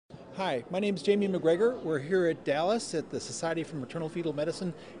Hi, my name is Jamie McGregor. We're here at Dallas at the Society for Maternal Fetal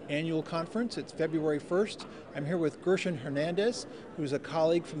Medicine annual conference. It's February 1st. I'm here with Gerson Hernandez, who's a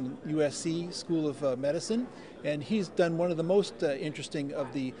colleague from the USC School of Medicine, and he's done one of the most interesting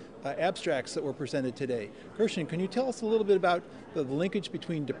of the abstracts that were presented today. Gerson, can you tell us a little bit about the linkage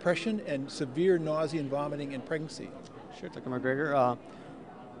between depression and severe nausea and vomiting in pregnancy? Sure, Dr. McGregor.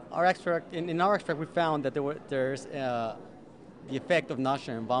 In our extract, we found that there's the effect of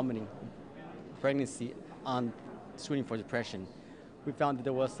nausea and vomiting in pregnancy on screening for depression. We found that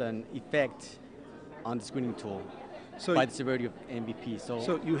there was an effect on the screening tool by the severity of MVP.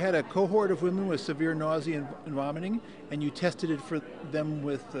 So you had a cohort of women with severe nausea and vomiting, and you tested it for them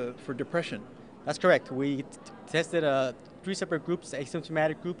for depression. That's correct. We tested 3 separate groups: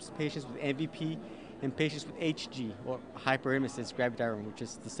 asymptomatic groups, patients with MVP, and patients with HG, or hyperemesis gravidarum, which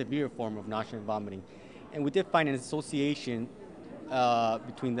is the severe form of nausea and vomiting. And we did find an association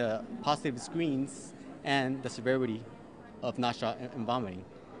between the positive screens and the severity of nausea and vomiting.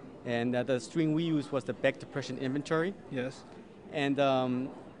 And the screen we used was the Beck Depression Inventory. Yes. And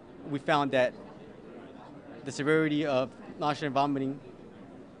we found that the severity of nausea and vomiting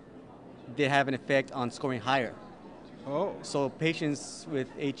did have an effect on scoring higher. Oh. So patients with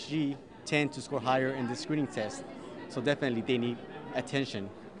HG tend to score higher in the screening test. So definitely they need attention.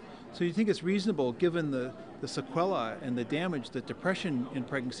 So you think it's reasonable, given the sequelae and the damage that depression in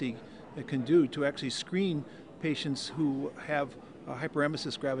pregnancy can do, to actually screen patients who have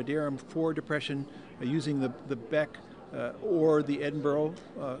hyperemesis gravidarum for depression using the Beck or the Edinburgh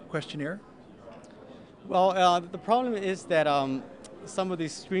questionnaire? Well, the problem is that some of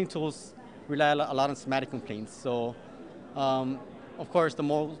these screening tools rely a lot on somatic complaints. So, of course, the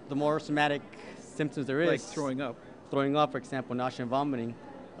more somatic symptoms there is, like throwing up, for example, nausea and vomiting,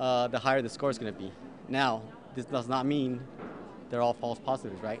 the higher the score is going to be. Now, this does not mean they're all false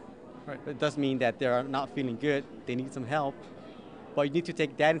positives, right? Right. It does mean that they're not feeling good, they need some help, but you need to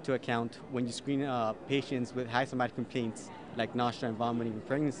take that into account when you screen patients with high somatic complaints like nausea and vomiting in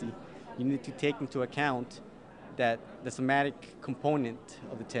pregnancy. You need to take into account that the somatic component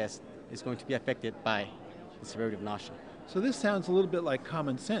of the test is going to be affected by the severity of nausea. So this sounds a little bit like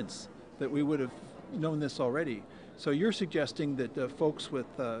common sense, that we would have known this already. So you're suggesting that folks with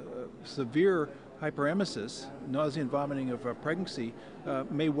severe hyperemesis, nausea and vomiting of pregnancy,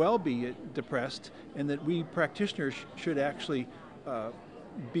 may well be depressed, and that we practitioners should actually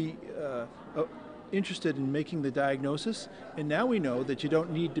be interested in making the diagnosis. And now we know that you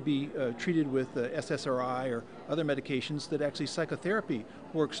don't need to be treated with SSRI or other medications, that actually psychotherapy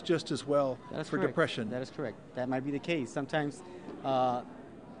works just as well for depression. That is correct. That might be the case. Sometimes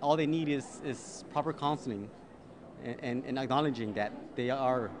all they need is proper counseling and acknowledging that they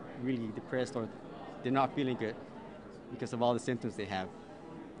are really depressed or they're not feeling good because of all the symptoms they have.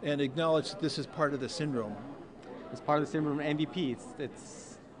 And acknowledge that this is part of the syndrome. It's part of the syndrome of MVP.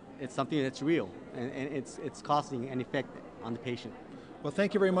 It's something that's real, and it's causing an effect on the patient. Well,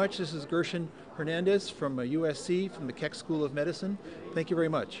 thank you very much. This is Gerson Hernandez from USC, from the Keck School of Medicine. Thank you very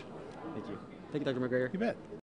much. Thank you. Thank you, Dr. McGregor. You bet.